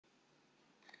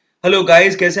Hello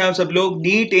guys, कैसे हैं आप सब लोग।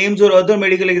 नीट एम्स और अदर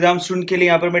मेडिकल एग्जाम स्टूडेंट के लिए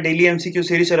यहाँ पर मैं डेली एमसीक्यू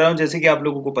सीरीज चला रहा हूँ। जैसे कि आप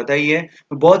लोगों को पता ही है,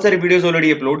 मैं बहुत सारी वीडियोस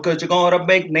ऑलरेडी अपलोड कर चुका हूँ और अब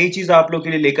मैं एक नई चीज आप लोग के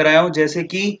लिए लेकर आया हूँ। जैसे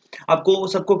कि आपको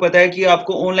सबको पता है कि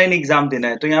आपको ऑनलाइन एग्जाम देना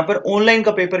है, तो यहाँ पर ऑनलाइन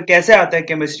का पेपर कैसे आता है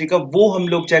केमिस्ट्री का, वो हम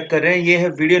लोग चेक कर रहे हैं। ये है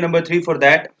वीडियो नंबर 3 फॉर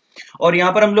दैट। और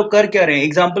यहाँ पर हम लोग कर क्या रहे हैं,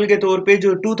 एग्जाम्पल के तौर पे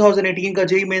जो 2018 का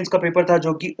जेई मेंस का पेपर था,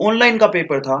 जो कि ऑनलाइन का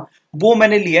पेपर था, वो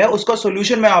मैंने लिया है। उसका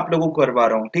सॉल्यूशन मैं आप लोगों को करवा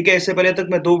रहा हूँ। ठीक है, इससे पहले तक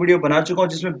मैं 2 वीडियो बना चुका हूँ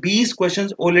जिसमें 20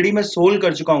 क्वेश्चंस ऑलरेडी मैं सोल्व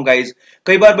कर चुका हूँ गाइस।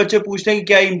 कई बार बच्चे पूछते हैं कि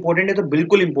क्या इंपॉर्टेंट है, तो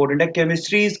बिल्कुल इंपॉर्टेंट है।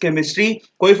 केमिस्ट्री इज केमिस्ट्री,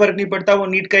 कोई फर्क नहीं पड़ता वो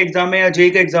नीट का एग्जाम है या जेई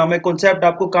का एग्जाम है, कॉन्सेप्ट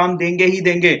आपको काम देंगे ही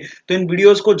देंगे। तो इन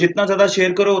वीडियोस को जितना ज्यादा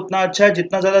शेयर करो उतना अच्छा है,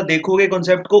 जितना ज्यादा देखोगे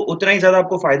कॉन्सेप्ट को उतना ही ज्यादा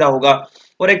आपको फायदा होगा।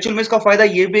 और एक्चुअल में इसका फायदा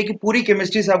ये भी है कि पूरी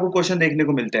केमिस्ट्री से आपको क्वेश्चन देखने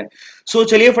को मिलते हैं। सो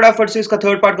चलिए फटाफट से इसका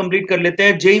थर्ड पार्ट कंप्लीट कर लेते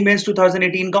हैं। जेई मेंस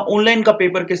 2018 का ऑनलाइन का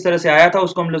पेपर किस तरह से आया था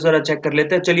उसको हम लोग जरा चेक कर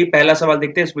लेते हैं। चलिए पहला सवाल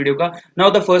देखते हैं इस वीडियो का।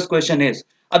 Now the first question is,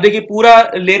 अब देखिए पूरा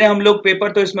ले रहे हैं हम लोग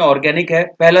पेपर, तो इसमें ऑर्गेनिक है।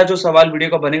 पहला जो सवाल वीडियो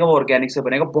का बनेगा वो ऑर्गेनिक से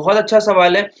बनेगा। बहुत अच्छा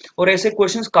सवाल है और ऐसे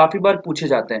क्वेश्चंस काफी बार पूछे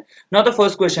जाते हैं। Now the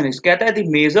first question is, कहता है the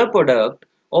major product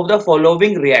of the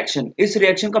following reaction, इस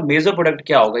रिएक्शन का मेजर प्रोडक्ट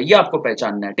क्या होगा, ये आपको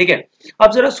पहचानना है। ठीक है,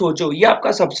 अब जरा सोचो, ये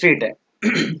आपका सबस्ट्रेट है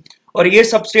और ये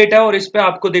सबस्ट्रेट है और इस पे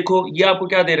आपको देखो, ये आपको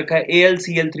क्या दे रखा है,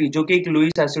 AlCl3, जो कि एक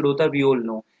लुईस एसिड होता है, we all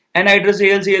know. Anhydrous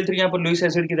AlCl3 यहाँ पर लुईस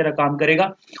एसिड की तरह काम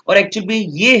करेगा और एक्चुअली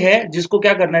ये है जिसको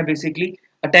क्या करना है, बेसिकली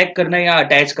अटैक करना है या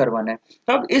अटैच करवाना है।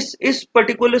 तो अब इस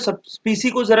पर्टिकुलर सब स्पीसी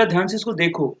को जरा ध्यान से इसको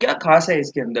देखो, क्या खास है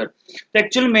इसके अंदर। तो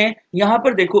एक्चुअल में यहाँ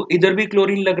पर देखो, इधर भी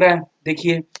क्लोरीन लग रहा है,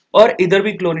 देखिए, और इधर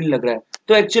भी क्लोरीन लग रहा है।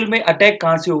 तो एक्चुअल में अटैक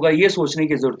कहां से होगा ये सोचने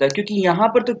की जरूरत है, क्योंकि यहाँ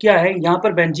पर तो क्या है, यहाँ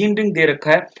पर बेंजीन रिंग दे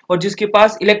रखा है और जिसके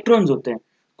पास इलेक्ट्रॉन्स होते हैं,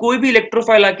 कोई भी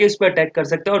इलेक्ट्रोफाइल आके इस पर अटैक कर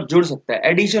सकता है और जुड़ सकता है,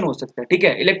 एडिशन हो सकता है। ठीक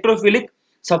है, इलेक्ट्रोफिलिक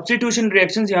सब्स्टिट्यूशन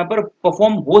रिएक्शंस यहाँ पर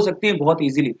परफॉर्म हो सकती है बहुत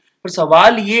इजीली। पर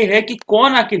सवाल ये है कि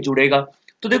कौन आके जुड़ेगा।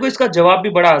 तो देखो इसका जवाब भी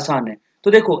बड़ा आसान है।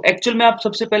 तो देखो एक्चुअल में आप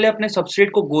सबसे पहले अपने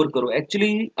सबस्ट्रेट को गौर करो।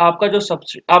 एक्चुअली आपका जो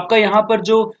सबस्ट्रेट, आपका यहाँ पर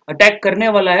जो अटैक करने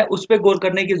वाला है उस पर गौर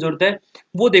करने की जरूरत है।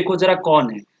 वो देखो जरा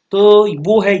कौन है, तो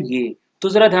वो है ये। तो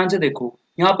जरा ध्यान से देखो,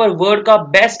 यहाँ पर वर्ड का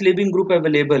बेस्ट लिविंग ग्रुप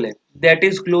अवेलेबल है, दैट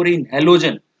इज क्लोरीन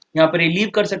हेलोजन। यहाँ पर ये लीव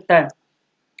कर सकता है,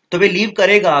 तो वे लीव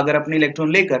करेगा अगर अपने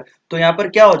इलेक्ट्रॉन लेकर, तो यहाँ पर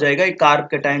क्या हो जाएगा, एक कार्ब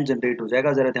कैटायन जनरेट हो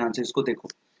जाएगा। जरा ध्यान से इसको देखो।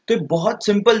 तो बहुत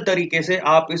सिंपल तरीके से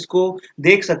आप इसको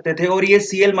देख सकते थे। और ये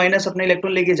Cl माइनस अपने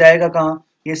इलेक्ट्रॉन लेके जाएगा कहाँ,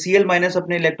 ये Cl माइनस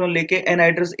अपने इलेक्ट्रॉन लेके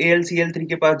एनहाइड्रस AlCl3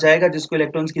 के पास जाएगा, जिसको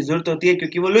इलेक्ट्रॉन्स की जरूरत होती है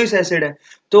क्योंकि वो लुईस एसिड है।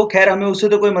 तो खैर हमें उससे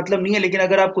तो कोई मतलब नहीं है, लेकिन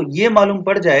अगर आपको ये मालूम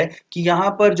पड़ जाए कि यहाँ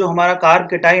पर जो हमारा कार्ब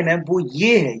कैटायन है वो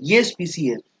ये है, ये स्पीसी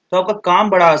है, तो आपका काम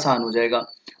बड़ा आसान हो जाएगा।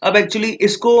 अब एक्चुअली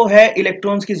इसको है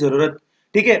इलेक्ट्रॉन्स की जरूरत।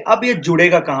 ठीक है, अब ये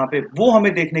जुड़ेगा कहाँ पे वो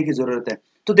हमें देखने की जरूरत है।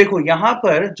 तो देखो यहाँ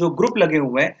पर जो ग्रुप लगे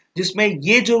हुए हैं, जिसमें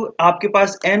ये जो आपके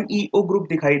पास MEO ग्रुप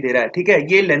दिखाई दे रहा है, ठीक है,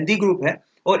 ये लेंथी ग्रुप है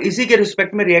और इसी के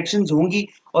रिस्पेक्ट में रिएक्शंस होंगी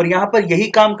और यहाँ पर यही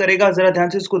काम करेगा। जरा ध्यान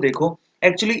से इसको देखो।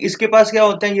 एक्चुअली इसके पास क्या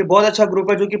होता है, ये बहुत अच्छा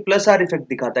ग्रुप है जो कि +R इफेक्ट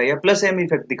दिखाता है या +M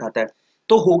इफेक्ट दिखाता है।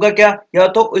 तो होगा क्या, या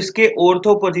तो इसके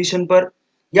ऑर्थो पोजीशन पर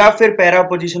या फिर पैरा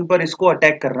पोजीशन पर इसको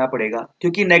अटैक करना पड़ेगा,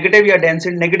 क्योंकि नेगेटिव या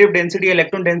डेंसिटी, नेगेटिव डेंसिटी या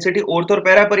इलेक्ट्रॉन डेंसिटी ऑर्थो और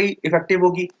पैरा पर ही इफेक्टिव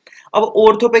होगी। अब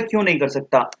ऑर्थो पे क्यों नहीं कर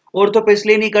सकता, ऑर्थो पे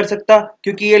इसलिए नहीं कर सकता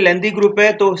क्योंकि ये लेंथी ग्रुप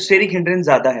है तो स्टेरिक हिंड्रेंस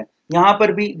ज्यादा है। यहाँ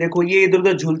पर भी देखो, ये इधर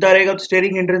उधर झूलता रहेगा तो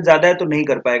स्टेरिक हिंड्रेंस ज्यादा है तो नहीं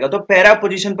कर पाएगा। तो पैरा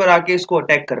पोजीशन पर आके इसको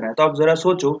अटैक करना है। तो आप जरा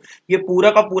सोचो, ये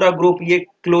पूरा का पूरा ग्रुप, ये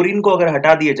क्लोरीन को अगर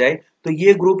हटा दिया जाए तो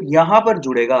ये ग्रुप यहाँ पर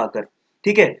जुड़ेगा आकर।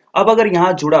 ठीक है, अब अगर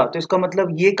यहाँ जुड़ा तो इसका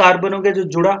मतलब ये कार्बन हो गया जो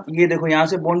जुड़ा, ये देखो यहाँ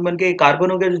से बॉन्ड बन के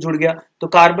कार्बन हो गया जो जुड़ गया, तो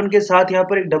कार्बन के साथ यहाँ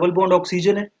पर एक डबल बॉन्ड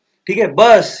ऑक्सीजन है। ठीक है,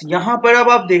 बस यहाँ पर अब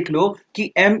आप देख लो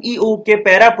कि MEO के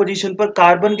पैरा पोजीशन पर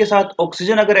कार्बन के साथ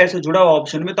ऑक्सीजन अगर ऐसे जुड़ा हुआ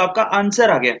ऑप्शन में, तो आपका आंसर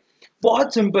आ गया।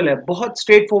 बहुत सिंपल है, बहुत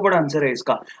स्ट्रेट फॉरवर्ड आंसर है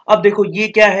इसका। अब देखो ये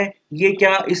क्या है, ये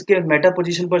क्या इसके मेटा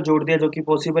पोजीशन पर जोड़ दिया, जो कि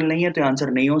पॉसिबल नहीं है, तो आंसर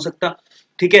नहीं हो सकता।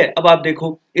 ठीक है, अब आप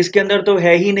देखो इसके अंदर तो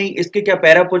है ही नहीं, इसके क्या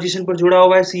पैरा पोजीशन पर जुड़ा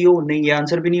हुआ है CO, नहीं, ये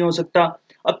आंसर भी नहीं हो सकता।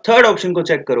 अब थर्ड ऑप्शन को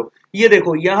चेक करो, ये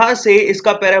देखो यहां से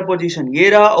इसका पैरा पोजीशन ये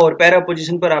रहा और पैरा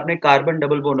पोजीशन पर आपने कार्बन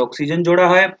डबल बॉन्ड ऑक्सीजन जोड़ा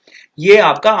है। ये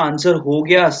आपका आंसर हो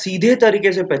गया, सीधे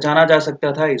तरीके से पहचाना जा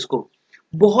सकता था इसको।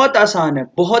 बहुत आसान है,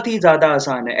 बहुत ही ज्यादा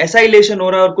आसान है, एसाइलेशन हो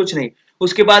रहा है और कुछ नहीं।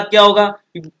 उसके बाद क्या होगा,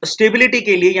 स्टेबिलिटी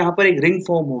के लिए यहाँ पर एक रिंग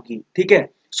फॉर्म होगी। ठीक है,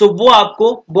 सो वो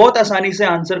आपको बहुत आसानी से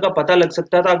आंसर का पता लग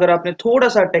सकता था अगर आपने थोड़ा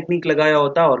सा टेक्निक लगाया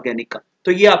होता ऑर्गेनिक का।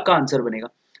 तो ये आपका आंसर बनेगा।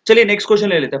 चलिए नेक्स्ट क्वेश्चन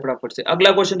ले लेते हैं फटाफट से।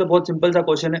 अगला क्वेश्चन तो बहुत सिंपल सा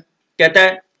क्वेश्चन है। कहता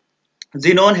है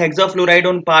xenon hexafluoride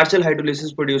on partial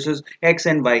hydrolysis produces X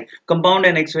and Y compound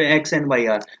and X and Y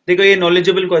are। देखो ये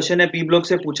नॉलेजेबल क्वेश्चन है, पी ब्लॉक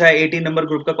से पूछा है, 18 नंबर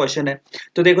ग्रुप का क्वेश्चन है।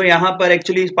 तो देखो यहाँ पर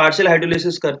एक्चुअली पार्शियल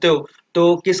हाइड्रोलिसिस करते हो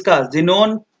तो किसका,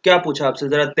 जिनोन, क्या पूछा आपसे,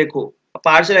 जरा देखो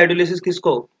पार्शियल हाइड्रोलिसिस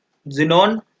किसको,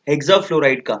 जिनोन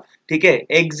हेक्साफ्लोराइड का, ठीक है,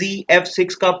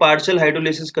 XeF6 का पार्शियल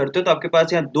हाइड्रोलिसिस करते हो तो आपके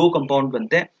पास यहाँ दो कंपाउंड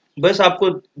बनते हैं। बस आपको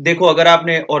देखो, अगर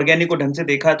आपने ऑर्गेनिक को ढंग से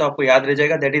देखा है तो आपको याद रह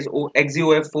जाएगा, दैट इज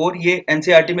XeOF4, ये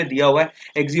एनसीईआरटी में दिया हुआ है,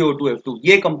 XeO2F2,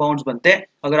 ये कंपाउंड्स बनते हैं।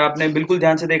 अगर आपने बिल्कुल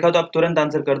ध्यान से देखा तो आप तुरंत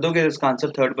आंसर कर दोगे, इसका आंसर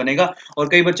थर्ड बनेगा। और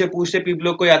कई बच्चे पूछते पीपल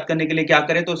लोग को याद करने के लिए क्या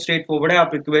करें, तो स्ट्रेट फॉरवर्ड है,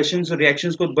 आप इक्वेशंस और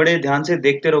रिएक्शंस को बड़े ध्यान से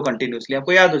देखते रहो कंटिन्यूसली,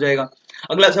 आपको याद हो जाएगा।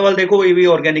 अगला सवाल देखो, ये भी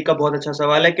ऑर्गेनिक का बहुत अच्छा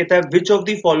सवाल है, कहता है which of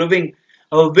the following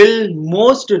will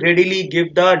most readily give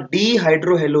the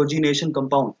dehydrohalogenation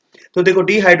compound। तो देखो,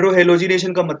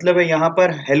 dehydrohalogenation का मतलब है यहाँ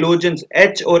पर हेलोजेंस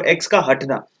H और X का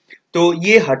हटना, तो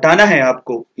ये हटाना है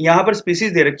आपको। यहाँ पर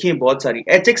स्पीसीज दे रखी है बहुत सारी,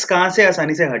 HX कहाँ से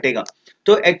आसानी से हटेगा,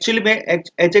 तो एक्चुअली में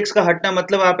HX का हटना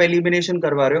मतलब आप एलिमिनेशन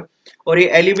करवा रहे हो, और ये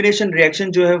एलिमिनेशन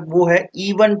रिएक्शन जो है वो है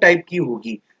E1 टाइप की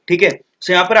होगी, ठीक है।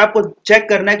 तो यहाँ पर आपको चेक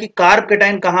करना है कि कार्ब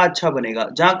कैटायन कहाँ अच्छा बनेगा,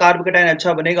 जहां कार्ब कैटायन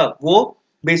अच्छा बनेगा वो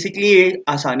बेसिकली ये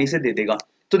आसानी से दे देगा।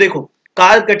 तो देखो,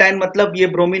 कार्ब कैटायन मतलब ये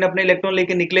ब्रोमीन अपने इलेक्ट्रॉन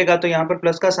लेके निकलेगा तो यहाँ पर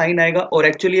प्लस का साइन आएगा, और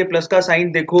एक्चुअली ये प्लस का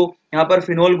साइन देखो यहाँ पर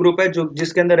फिनोल ग्रुप है जो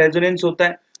जिसके अंदर रेजोनेंस होता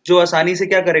है, जो आसानी से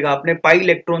क्या करेगा, अपने पाई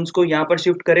इलेक्ट्रॉन्स को यहाँ पर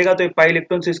शिफ्ट करेगा, तो ये पाई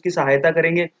इलेक्ट्रॉन्स इसकी सहायता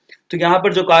करेंगे। तो यहाँ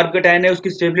पर जो कार्ब कैटायन है उसकी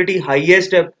स्टेबिलिटी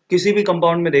हाईएस्ट है, किसी भी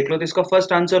कंपाउंड में देख लो, तो इसका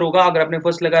फर्स्ट आंसर होगा। अगर आपने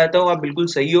फर्स्ट लगाया था आप बिल्कुल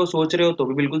सही हो, सोच रहे हो तो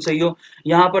भी बिल्कुल सही हो।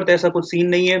 यहाँ पर तो ऐसा कुछ सीन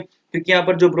नहीं है, क्योंकि यहाँ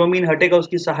पर जो ब्रोमीन हटेगा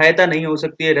उसकी सहायता नहीं हो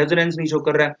सकती है, रेजोनेंस नहीं शो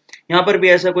कर रहा है। यहाँ पर भी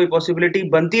ऐसा कोई पॉसिबिलिटी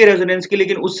बनती है रेजोनेंस की,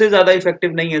 लेकिन उससे ज्यादा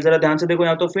इफेक्टिव नहीं है। जरा ध्यान से देखो,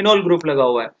 यहाँ तो फिनोल ग्रुप लगा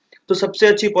हुआ है, तो सबसे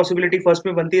अच्छी पॉसिबिलिटी फर्स्ट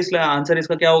में बनती है, इसलिए आंसर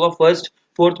इसका क्या होगा, फर्स्ट।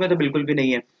 फोर्थ में तो बिल्कुल भी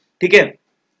नहीं है, ठीक है,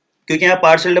 क्योंकि यहाँ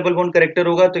पार्शियल डबल बॉन्ड करेक्टर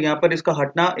होगा, तो यहाँ पर इसका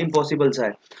हटना इम्पॉसिबल सा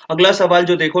है। अगला सवाल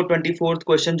जो देखो 24th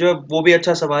क्वेश्चन जो है वो भी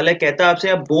अच्छा सवाल है, कहता है आपसे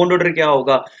यहाँ बॉन्ड ऑर्डर क्या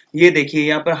होगा। ये देखिए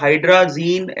यहाँ पर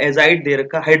हाइड्राजीन एजाइड दे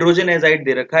रखा है, हाइड्रोजन एजाइड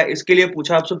दे रखा है, इसके लिए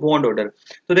पूछा आपसे बॉन्ड ऑर्डर।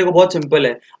 तो देखो बहुत सिंपल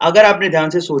है, अगर आपने ध्यान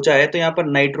से सोचा है तो यहाँ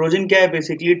पर नाइट्रोजन क्या है,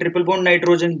 बेसिकली ट्रिपल बॉन्ड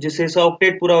नाइट्रोजन, जिससे इसका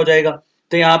ऑक्टेट पूरा हो जाएगा।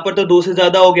 तो यहाँ पर तो दो से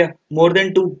ज्यादा हो गया, मोर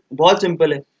देन टू, बहुत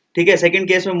सिंपल है, ठीक है। सेकंड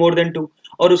केस में मोर देन टू,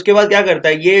 और उसके बाद क्या करता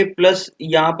है, ये प्लस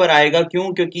यहाँ पर आएगा,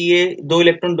 क्यों, क्योंकि ये दो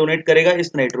इलेक्ट्रॉन डोनेट करेगा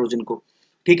इस नाइट्रोजन को,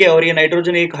 ठीक है, और ये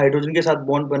नाइट्रोजन एक हाइड्रोजन के साथ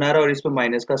बॉन्ड बना रहा है और इस पर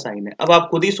माइनस का साइन है। अब आप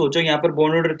खुद ही सोचो, यहाँ पर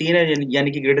बॉन्ड ऑर्डर 3 है,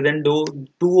 यानी कि ग्रेटर देन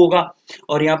 2 होगा,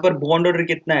 और यहाँ पर बॉन्ड ऑर्डर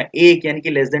कितना है, 1, यानी कि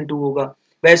लेस देन 2 होगा।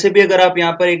 वैसे भी अगर आप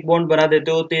यहाँ पर एक बॉन्ड बना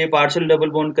देते हो तो ये पार्शियल डबल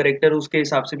बॉन्ड करेक्टर, उसके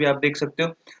हिसाब से भी आप देख सकते हो।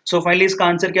 सो फाइनली इसका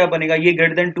आंसर क्या बनेगा, ये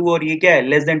ग्रेटर देन 2 और ये क्या है,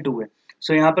 लेस देन 2 है।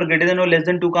 सो यहाँ पर ग्रेटर देन और लेस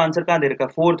देन 2 का आंसर कहाँ दे रखा है,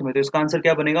 फोर्थ में, तो इसका आंसर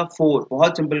क्या बनेगा, 4।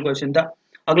 बहुत सिंपल क्वेश्चन था।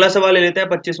 अगला सवाल ले लेते हैं,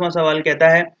 25वां सवाल कहता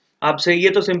है आपसे, ये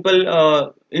तो सिंपल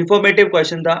इंफॉर्मेटिव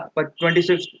क्वेश्चन था।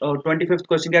 25th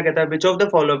क्वेश्चन क्या कहता है, which of the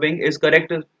following is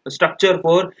correct structure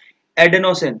for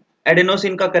adenosine.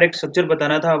 Adenosine का करेक्ट स्ट्रक्चर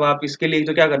बताना था। अब आप इसके लिए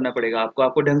तो क्या करना पड़ेगा,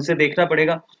 आपको ढंग से देखना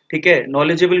पड़ेगा, ठीक है।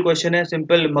 नॉलेजेबल क्वेश्चन है,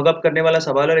 सिंपल मगअप करने वाला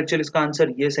सवाल है, और एक्चुअली इसका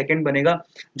आंसर ये सेकंड बनेगा।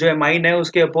 जो एमाइन है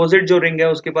उसके अपोजिट जो रिंग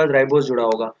है उसके पास राइबोस जुड़ा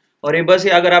होगा, और ये बस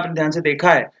ये अगर आपने ध्यान से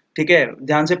देखा है, ठीक है,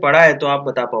 ध्यान से पढ़ा है तो आप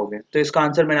बता पाओगे। तो इसका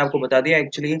आंसर मैंने आपको बता दिया,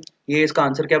 एक्चुअली ये इसका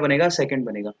आंसर क्या बनेगा, सेकंड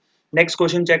बनेगा। नेक्स्ट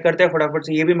क्वेश्चन चेक करते हैं फटाफट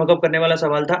से, ये भी मगअप करने वाला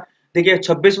सवाल था। देखिए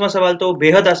 26वां सवाल तो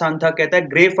बेहद आसान था, कहता है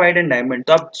ग्रेफाइट एंड डायमंड।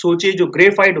 तो आप सोचिए, जो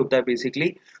ग्रेफाइट होता है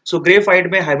बेसिकली, सो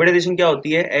ग्रेफाइट में हाइब्रिडाइजेशन क्या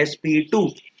होती है, sp2,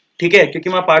 ठीक है, क्योंकि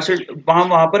वहां पार्शियल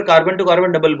वहां पर carbon to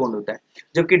carbon double bond होता है।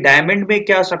 जबकि डायमंड में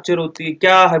क्या स्ट्रक्चर होती है,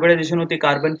 क्या हाइब्रिडाइजेशन होती है,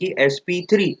 कार्बन की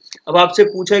sp3। अब आपसे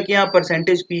पूछा है कि यहाँ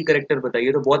परसेंटेज p करेक्टर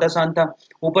बताइए, तो बहुत आसान था।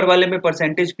 ऊपर वाले में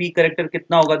परसेंटेज p करेक्टर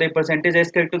कितना होगा, तो परसेंटेज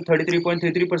s करेक्टर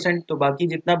 33.33%, तो बाकी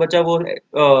जितना बचा वो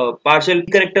पार्शियल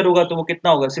करेक्टर होगा, तो वो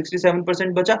कितना होगा,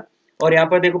 67% बचा। और यहाँ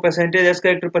पर देखो परसेंटेज एस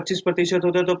करेक्टर 25%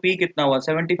 होता है, तो पी कितना हुआ,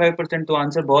 75%। तो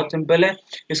आंसर बहुत सिंपल है,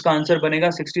 इसका आंसर बनेगा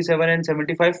 67 एंड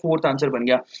 75, फोर्थ आंसर बन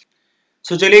गया।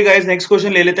 सो चलिए गाइस, नेक्स्ट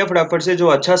क्वेश्चन ले लेते हैं फटाफट से, जो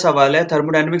अच्छा सवाल है,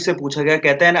 थर्मोडायनेमिक्स से पूछा गया।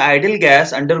 कहता है ideal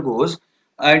gas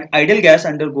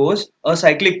undergoes a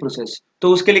cyclic process.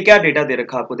 तो उसके लिए क्या डेटा दे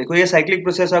रखा है आपको, देखो ये साइक्लिक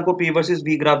प्रोसेस आपको पी वर्सेस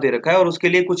वी ग्राफ दे रखा है, और उसके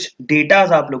लिए कुछ डेटा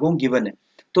आप लोगों को गिवन है।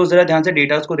 तो जरा ध्यान से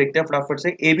डेटा को देखते हैं फटाफट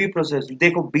से। एबी प्रोसेस,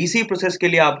 देखो बीसी प्रोसेस के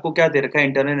लिए आपको क्या दे रखा है,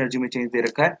 इंटरनल एनर्जी में चेंज दे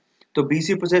रखा है। तो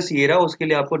बीसी प्रोसेस ये रहा, उसके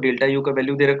लिए आपको डेल्टा यू का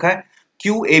वैल्यू दे रखा है।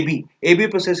 क्यू एबी, एबी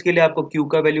प्रोसेस के लिए आपको क्यू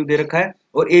का वैल्यू दे रखा है,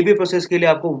 और एबी प्रोसेस के लिए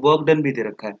आपको वर्क डन भी दे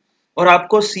रखा है, और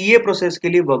आपको सीए प्रोसेस के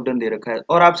लिए वर्क डन दे रखा है।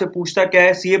 और आपसे पूछता क्या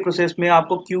है, सीए प्रोसेस में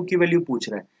आपको क्यू की वैल्यू पूछ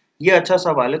रहा है। ये अच्छा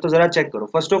सवाल है, तो जरा चेक करो।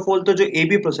 फर्स्ट ऑफ ऑल तो जो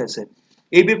एबी प्रोसेस है,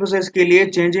 एबी प्रोसेस के लिए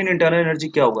चेंज इन इंटरनल एनर्जी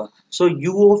क्या होगा, so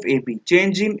you of AB,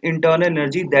 change in internal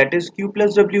energy that is Q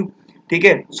plus W, ठीक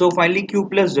है। So finally Q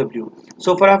plus W.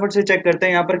 सो फटाफट से चेक करते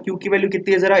हैं, यहाँ पर क्यू की वैल्यू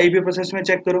कितनी है, जरा एबी प्रोसेस में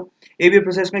चेक करो। एबी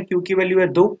प्रोसेस में क्यू की वैल्यू है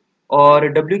 2, और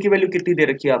डब्ल्यू की वैल्यू कितनी दे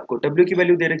रखी है आपको, डब्ल्यू की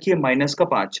वैल्यू दे रखी है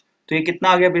 -5। तो ये कितना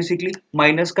आ गया, बेसिकली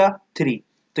 -3।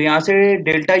 तो यहाँ से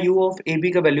delta U of A B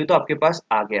का वैल्यू तो आपके पास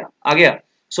आ गया।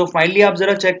 सो फाइनली आप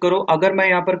जरा चेक करो, अगर मैं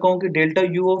यहाँ पर कहूँ कि delta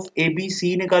U of A B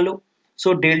C निकालो,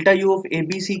 so delta U of A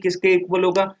B C किसके इक्वल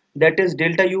होगा, that is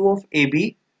delta U of A B,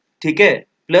 ठीक है,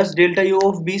 plus delta U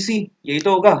of B C, यही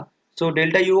तो होगा। So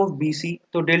delta U of B C,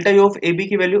 तो delta U of A B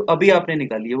की value अभी आपने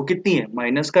निकाली है, वो कितनी है,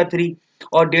 -3,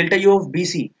 और delta U of B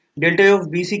C, delta U of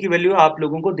B C की वैल्यू आप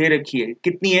लोगों को दे रखी है,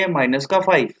 कितनी है,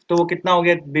 -5, तो वो कितना हो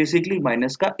गया बेसिकली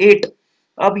 -8।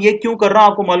 अब ये क्यों कर रहा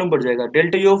हूं आपको मालूम पड़ जाएगा,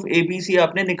 delta U of A B C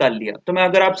आपने निकाल लिया, तो मैं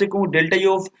अगर आपसे कहूँ delta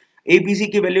U of A B C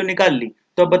की वैल्यू निकाल ली,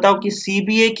 तो अब बताओ कि सी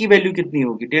बी ए की वैल्यू कितनी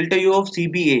होगी, delta U of C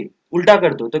B ए उल्टा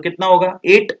कर दो तो कितना होगा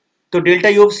 8। तो delta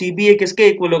U of C B ए किसके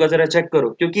इक्वल होगा जरा चेक करो,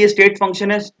 क्योंकि ये स्टेट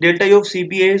फंक्शन है, delta U of C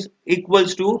B A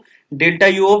equals to delta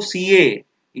U of सी ए,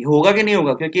 होगा कि नहीं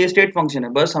होगा, क्योंकि ये स्टेट फंक्शन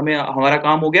है। बस हमें हमारा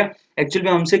काम हो गया, एक्चुअली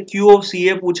में हमसे क्यू ऑफ सी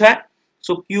ए पूछा है,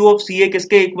 सो क्यू ऑफ सी ए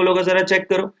किसके इक्वल होगा जरा चेक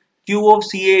करो, Q of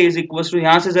CA is equals to,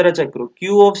 यहां से जरा चेक करो,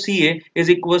 Q of CA is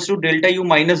equals to delta U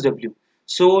minus W,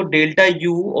 so delta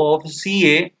U of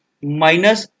CA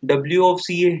minus W of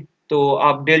CA, तो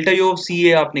आप डेल्टा U of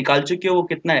CA आप निकाल चुके हो, वो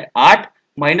कितना है 8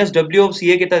 माइनस W of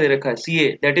CA कितना दे रखा है CA,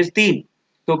 दैट इज 3,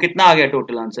 तो कितना आ गया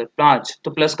टोटल आंसर 5,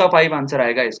 तो प्लस का 5 आंसर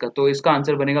आएगा इसका, तो इसका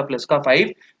आंसर बनेगा प्लस का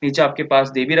 5, नीचे आपके पास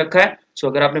दे भी रखा है। सो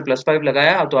अगर आपने +5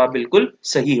 लगाया तो आप बिल्कुल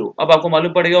सही हो। अब आपको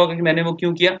मालूम पड़ेगा होगा कि मैंने वो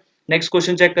क्यों किया। नेक्स्ट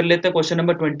क्वेश्चन चेक कर लेते हैं, question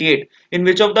number 28, in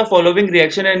which of the following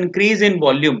reaction increase in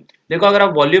volume. देखो अगर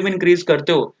आप वॉल्यूम इंक्रीज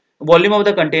करते हो, volume of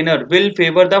the container will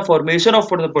favour the formation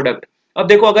of the product. अब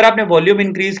देखो अगर आपने वॉल्यूम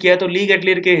इंक्रीज किया तो ली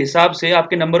गेटलियर के हिसाब से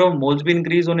आपके नंबर ऑफ मोल्स भी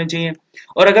इंक्रीज होने चाहिए,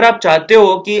 और अगर आप चाहते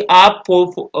हो कि आप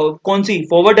कौन सी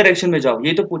फॉरवर्ड डायरेक्शन में जाओ,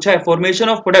 ये तो पूछा है फॉर्मेशन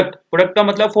ऑफ प्रोडक्ट, प्रोडक्ट का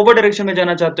मतलब फॉरवर्ड डायरेक्शन में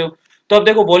जाना चाहते हो, तो अब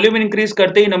देखो वॉल्यूम इंक्रीज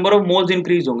करते ही नंबर ऑफ मोल्स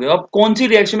इंक्रीज होंगे। अब कौन सी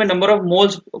रिएक्शन में नंबर ऑफ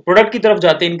मोल्स प्रोडक्ट की तरफ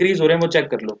जाते इंक्रीज हो रहे हैं वो चेक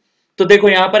कर लो। तो देखो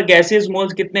यहाँ पर गैसियस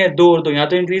मोल्स कितने हैं 2 और 2, यहाँ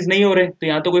तो इंक्रीज नहीं हो रहे, तो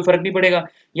यहाँ तो कोई फर्क नहीं पड़ेगा।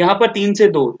 यहाँ पर 3 से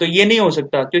 2, तो ये नहीं हो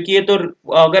सकता, क्योंकि ये तो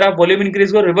अगर आप वॉल्यूम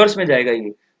इंक्रीज करो रिवर्स में जाएगा ये,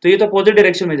 तो ये तो अपोजिट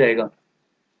डायरेक्शन में जाएगा।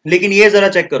 लेकिन ये जरा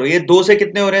चेक करो, ये 2 से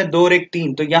कितने हो रहे हैं 2 और 1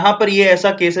 3, तो यहाँ पर ये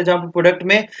ऐसा केस है जहां पर प्रोडक्ट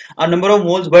में नंबर ऑफ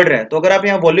मोल्स बढ़ रहे हैं, तो अगर आप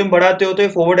यहाँ वॉल्यूम बढ़ाते हो तो ये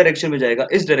फॉरवर्ड डायरेक्शन में जाएगा,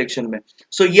 इस डायरेक्शन में।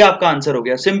 सो ये आपका आंसर हो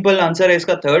गया, सिंपल आंसर है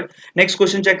इसका थर्ड। नेक्स्ट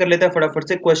क्वेश्चन चेक कर लेते हैं फटाफट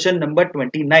से, क्वेश्चन नंबर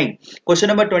 29। क्वेश्चन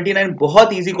नंबर 29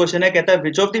 बहुत ईजी क्वेश्चन है, कहता है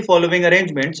which of the following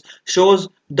arrangements shows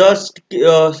the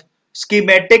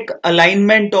schematic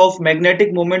alignment of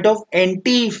magnetic moment of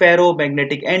anti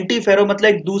ferromagnetic, anti फेरो मतलब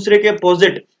एक दूसरे के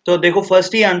अपोजिट, तो देखो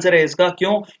फर्स्ट ही आंसर है इसका,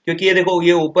 क्यों, क्योंकि ये देखो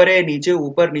ये ऊपर है नीचे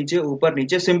ऊपर नीचे ऊपर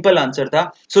नीचे, सिंपल आंसर था।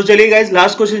 सो चलिए गाइस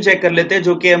लास्ट क्वेश्चन चेक कर लेते हैं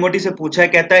जो कि एमओटी से पूछा है,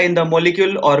 कहता है in the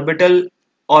molecule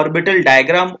orbital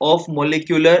diagram of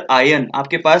molecular ion,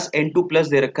 आपके पास N2+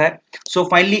 दे रखा है। सो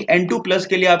फाइनली N2+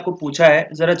 के लिए आपको पूछा है,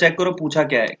 जरा चेक करो पूछा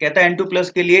क्या है, कहता है N2+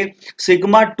 के लिए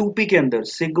सिग्मा 2p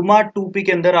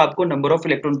के अंदर आपको नंबर ऑफ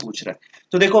इलेक्ट्रॉन पूछ रहा है।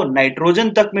 तो देखो नाइट्रोजन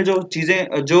तक में जो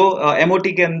चीजें जो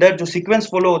एमओटी के अंदर जो सीक्वेंस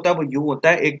फॉलो होता है वो यूं होता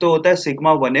है, एक तो होता है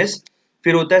सिग्मा 1s,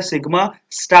 फिर होता है सिग्मा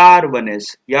स्टार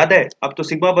 1s, याद है, अब तो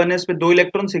सिग्मा 1s में 2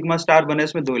 इलेक्ट्रॉन, सिग्मा स्टार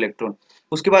 1s में 2 इलेक्ट्रॉन,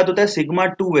 उसके बाद होता है सिग्मा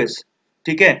 2s,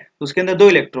 ठीक है, उसके अंदर 2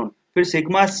 इलेक्ट्रॉन, फिर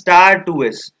सिग्मा स्टार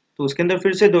 2s, तो उसके अंदर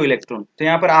फिर से 2 इलेक्ट्रॉन, तो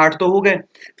यहाँ पर 8 तो हो गए।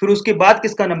 फिर उसके बाद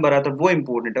किसका नंबर आता है वो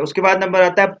इंपॉर्टेंट है, उसके बाद नंबर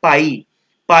आता है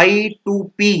पाई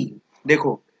 2p,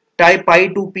 देखो पाई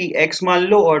 2p x मान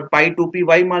लो और पाई 2p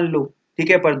y मान लो, ठीक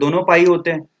है, पर दोनों पाई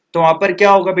होते हैं, तो वहां पर क्या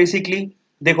होगा बेसिकली,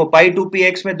 देखो पाई 2p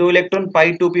x में 2 इलेक्ट्रॉन,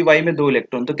 पाई 2p y में 2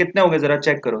 इलेक्ट्रॉन, तो कितने हो गए जरा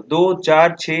चेक करो, 2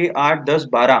 4 6 8 10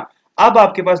 12। अब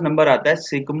आपके पास नंबर आता है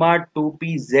सिग्मा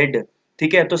 2pz,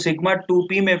 ठीक है, तो सिग्मा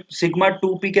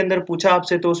 2p के अंदर पूछा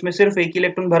आपसे, तो उसमें सिर्फ एक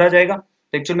इलेक्ट्रॉन भरा जाएगा,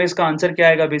 तो एक्चुअल में इसका आंसर क्या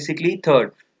आएगा बेसिकली थर्ड।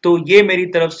 तो ये मेरी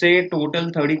तरफ से टोटल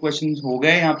 30 क्वेश्चन हो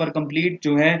गए यहाँ पर कंप्लीट,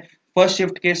 जो है फर्स्ट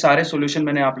शिफ्ट के सारे सॉल्यूशन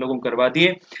मैंने आप लोगों को करवा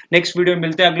दिए। नेक्स्ट वीडियो में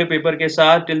मिलते हैं अगले पेपर के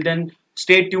साथ, टिल देन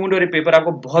स्टे ट्यून्ड, और ये पेपर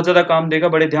आपको बहुत ज्यादा काम देगा,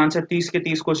 बड़े ध्यान से 30 के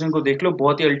 30 क्वेश्चन को देख लो,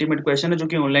 बहुत ही अल्टीमेट क्वेश्चन है जो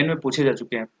कि ऑनलाइन में पूछे जा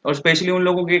चुके हैं, और स्पेशली उन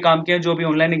लोगों के काम के हैं जो अभी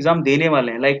ऑनलाइन एग्जाम देने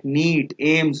वाले हैं, लाइक नीट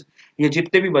एम्स, ये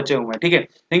जितने भी बचे हुए हैं, ठीक है।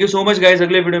 Thank you so much guys,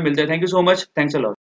 अगले वीडियो में मिलते हैं, thank you so much, thanks a lot.